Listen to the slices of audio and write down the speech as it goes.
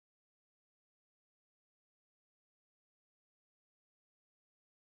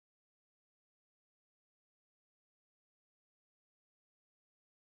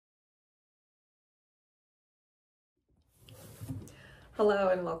Hello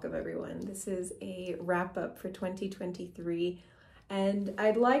and welcome everyone. This is a wrap up for 2023 and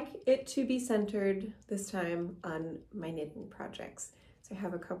I'd like it to be centered this time on my knitting projects. So I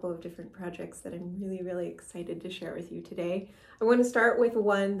have a couple of different projects that I'm really excited to share with you today. I want to start with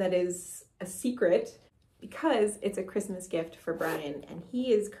one that is a secret because it's a Christmas gift for Brian and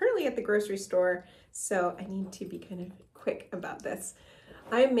he is currently at the grocery store, so I need to be kind of quick about this.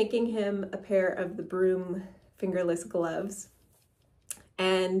 I'm making him a pair of the Broom fingerless gloves.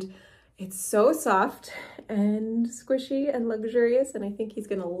 And it's so soft and squishy and luxurious, and I think he's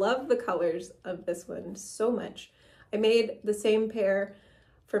gonna love the colors of this one so much. I made the same pair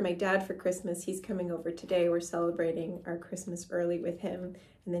for my dad for Christmas. He's coming over today. We're celebrating our Christmas early with him,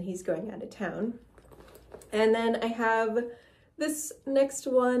 and then he's going out of town. And then I have this next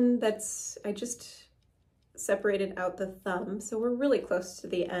one I just separated out the thumb, so we're really close to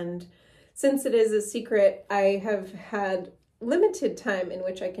the end. Since it is a secret, I have had limited time in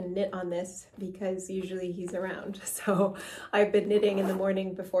which I can knit on this because usually he's around. So I've been knitting in the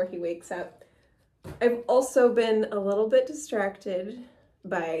morning before he wakes up. I've also been a little bit distracted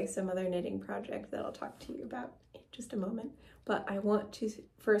by some other knitting project that I'll talk to you about in just a moment. But I want to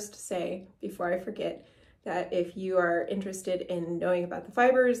first say, before I forget, that if you are interested in knowing about the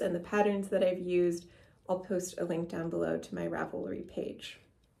fibers and the patterns that I've used, I'll post a link down below to my Ravelry page.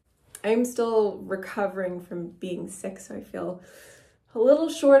 I'm still recovering from being sick, so I feel a little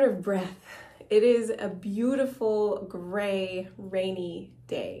short of breath. It is a beautiful, gray, rainy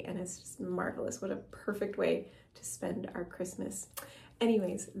day, and it's just marvelous. What a perfect way to spend our Christmas.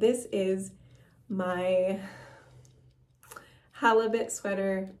 Anyways, this is my halibut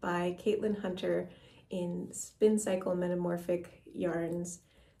sweater by Caitlin Hunter in Spin Cycle Metamorphic yarns.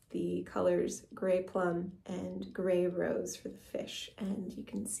 The colors gray plum and gray rose for the fish, and you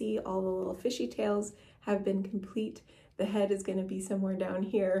can see all the little fishy tails have been complete. The head is going to be somewhere down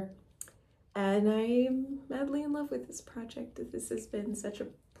here, and I'm madly in love with this project. This has been such a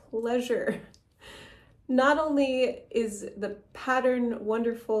pleasure. Not only is the pattern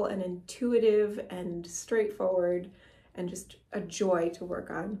wonderful and intuitive and straightforward and just a joy to work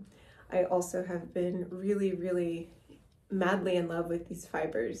on, I also have been really madly in love with these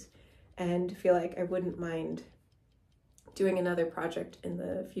fibers and feel like I wouldn't mind doing another project in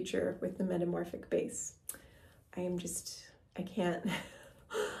the future with the metamorphic base. I can't.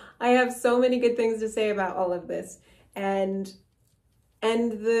 I have so many good things to say about all of this. And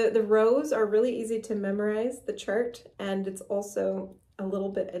the rows are really easy to memorize, the chart, and it's also a little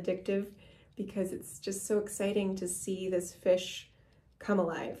bit addictive because it's just so exciting to see this fish come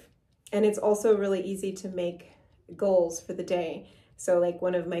alive. And it's also really easy to make goals for the day. So like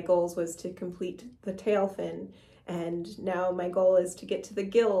one of my goals was to complete the tail fin, and now my goal is to get to the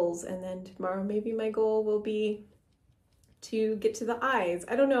gills, and then tomorrow maybe my goal will be to get to the eyes.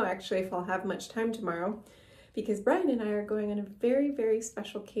 I don't know actually if I'll have much time tomorrow because Brian and I are going on a very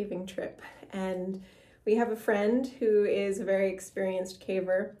special caving trip, and we have a friend who is a very experienced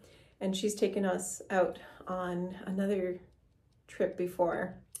caver, and she's taken us out on another trip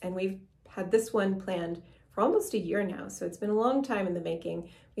before, and we've had this one planned for almost a year now, so it's been a long time in the making.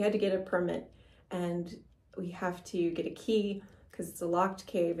 We had to get a permit, and we have to get a key because it's a locked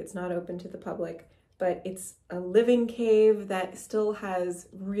cave. It's not open to the public, but it's a living cave that still has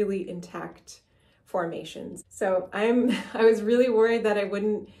really intact formations. So I was really worried that I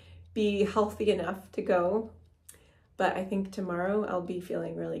wouldn't be healthy enough to go, but I think tomorrow I'll be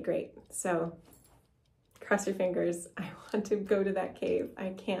feeling really great. So cross your fingers. I want to go to that cave. I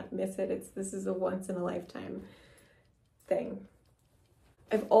can't miss it. This is a once in a lifetime thing.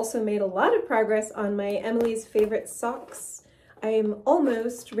 I've also made a lot of progress on my Emily's Favorite socks. I am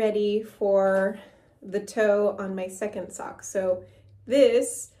almost ready for the toe on my second sock. So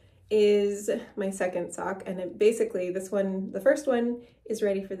this is my second sock, and basically this one, the first one is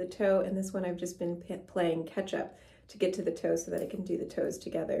ready for the toe, and this one I've just been playing catch up to get to the toe so that I can do the toes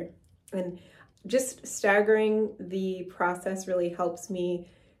together. And just staggering the process really helps me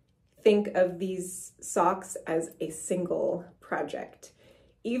think of these socks as a single project.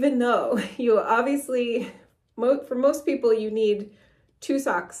 Even though you obviously, for most people, you need 2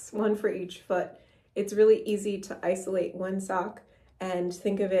 socks, one for each foot. It's really easy to isolate one sock and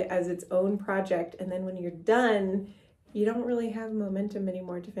think of it as its own project. And then when you're done, you don't really have momentum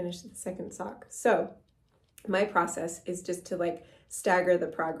anymore to finish the second sock. So my process is just to stagger the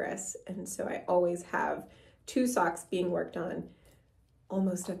progress. And so I always have 2 socks being worked on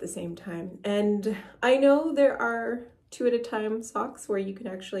almost at the same time. And I know there are 2 at a time socks where you can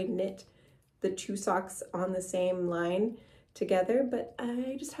actually knit the 2 socks on the same line together, but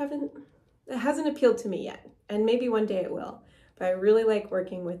it hasn't appealed to me yet. And maybe one day it will. but I really like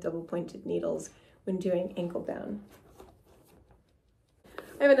working with double pointed needles when doing ankle down.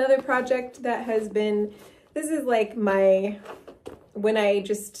 I have another project that has been, this is like when I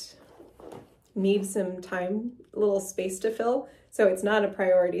just need some time, a little space to fill. So it's not a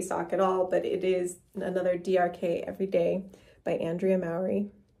priority sock at all, but it is another DRK Every Day by Andrea Mowry.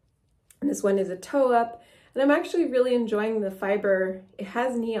 And this one is a toe up, and I'm actually really enjoying the fiber. It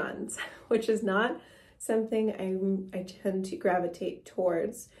has neons, which is not something I tend to gravitate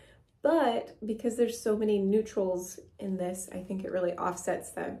towards. But because there's so many neutrals in this, I think it really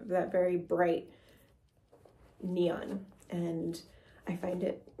offsets that very bright neon, and I find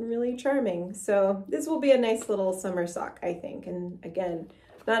it really charming. So this will be a nice little summer sock, I think. And again,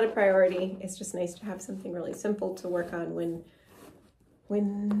 not a priority. It's just nice to have something really simple to work on when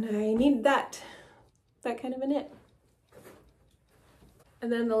I need that kind of a knit.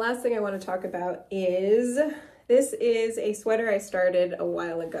 And then the last thing I want to talk about is, this is a sweater I started a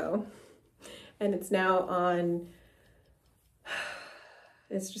while ago, and it's now on,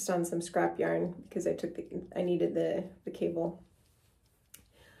 it's just on some scrap yarn because I needed the cable.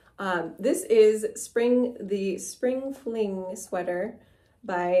 This is the Spring Fling sweater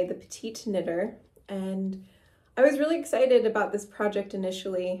by the Petite Knitter, and I was really excited about this project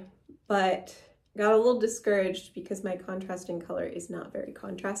initially, but got a little discouraged because my contrasting color is not very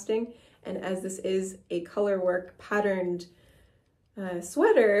contrasting, and as this is a color work patterned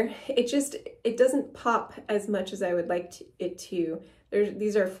sweater, it doesn't pop as much as I would like it to.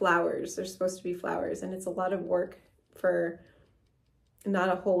 These are flowers, they're supposed to be flowers, and it's a lot of work for not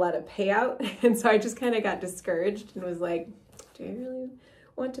a whole lot of payout. And so I just kind of got discouraged and was like, do I really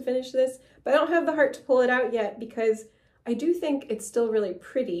want to finish this? But I don't have the heart to pull it out yet because I do think it's still really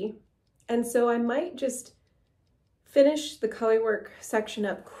pretty. And so I might just finish the color work section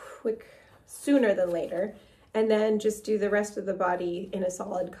up sooner than later, and then just do the rest of the body in a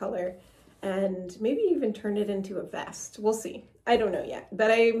solid color and maybe even turn it into a vest. We'll see. I don't know yet,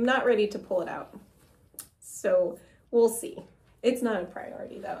 but I'm not ready to pull it out. So we'll see. It's not a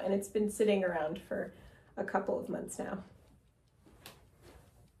priority though, and it's been sitting around for a couple of months now.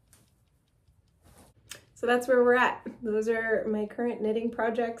 So that's where we're at. Those are my current knitting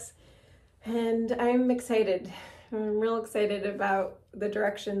projects, and I'm excited. I'm real excited about the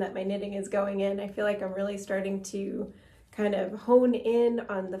direction that my knitting is going in. I feel like I'm really starting to kind of hone in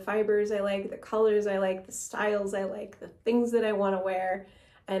on the fibers I like, the colors I like, the styles I like, the things that I want to wear.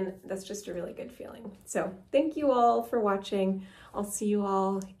 And that's just a really good feeling. So thank you all for watching. I'll see you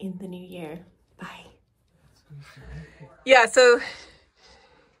all in the new year. Bye. Yeah, so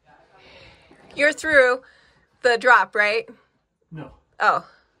you're through the drop, right? No. Oh.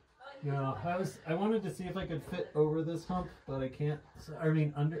 No, I wanted to see if I could fit over this hump, but I can't. So, I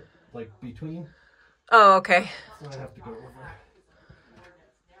mean, under, like between. Oh, okay. So I have to go over.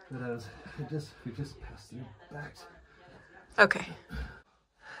 But we just passed through back. Okay.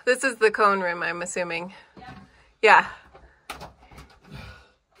 This is the cone room, I'm assuming. Yeah.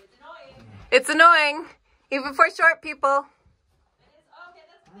 It's annoying, even for short people.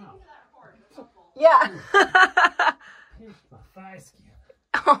 Yeah.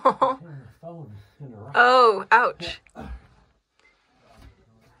 Oh. Oh, ouch. All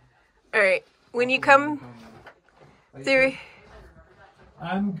right. When you come through,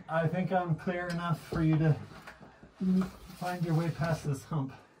 I think I'm clear enough for you to find your way past this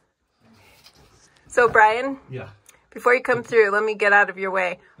hump. So Brian, yeah. Before you come through, let me get out of your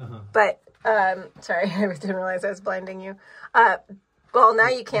way. But sorry, I didn't realize I was blinding you. Well, now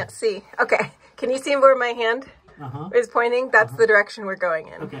you can't see. Okay, can you see where my hand is pointing? That's the direction we're going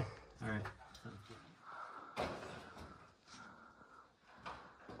in. Okay, all right.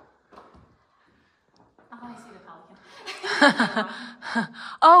 Oh, I see the pelican.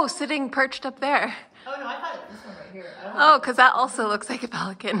 Oh, sitting perched up there. Oh no, I thought it was this one right here. Oh, because that also looks like a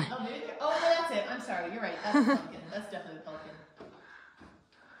pelican. Oh, maybe oh, no, that's it. I'm sorry. You're right. That's a pelican. That's definitely a pelican.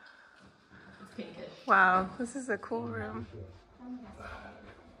 It's pinkish. Wow, this is a cool room.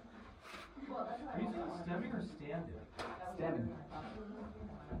 Are you standing or standing? Standing.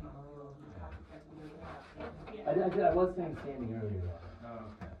 I was saying standing earlier. Oh,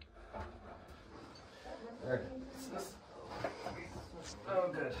 okay. Oh,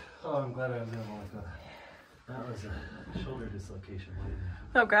 good. Oh, I'm glad I was able to. That was a shoulder dislocation.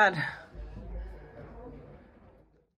 Oh, God.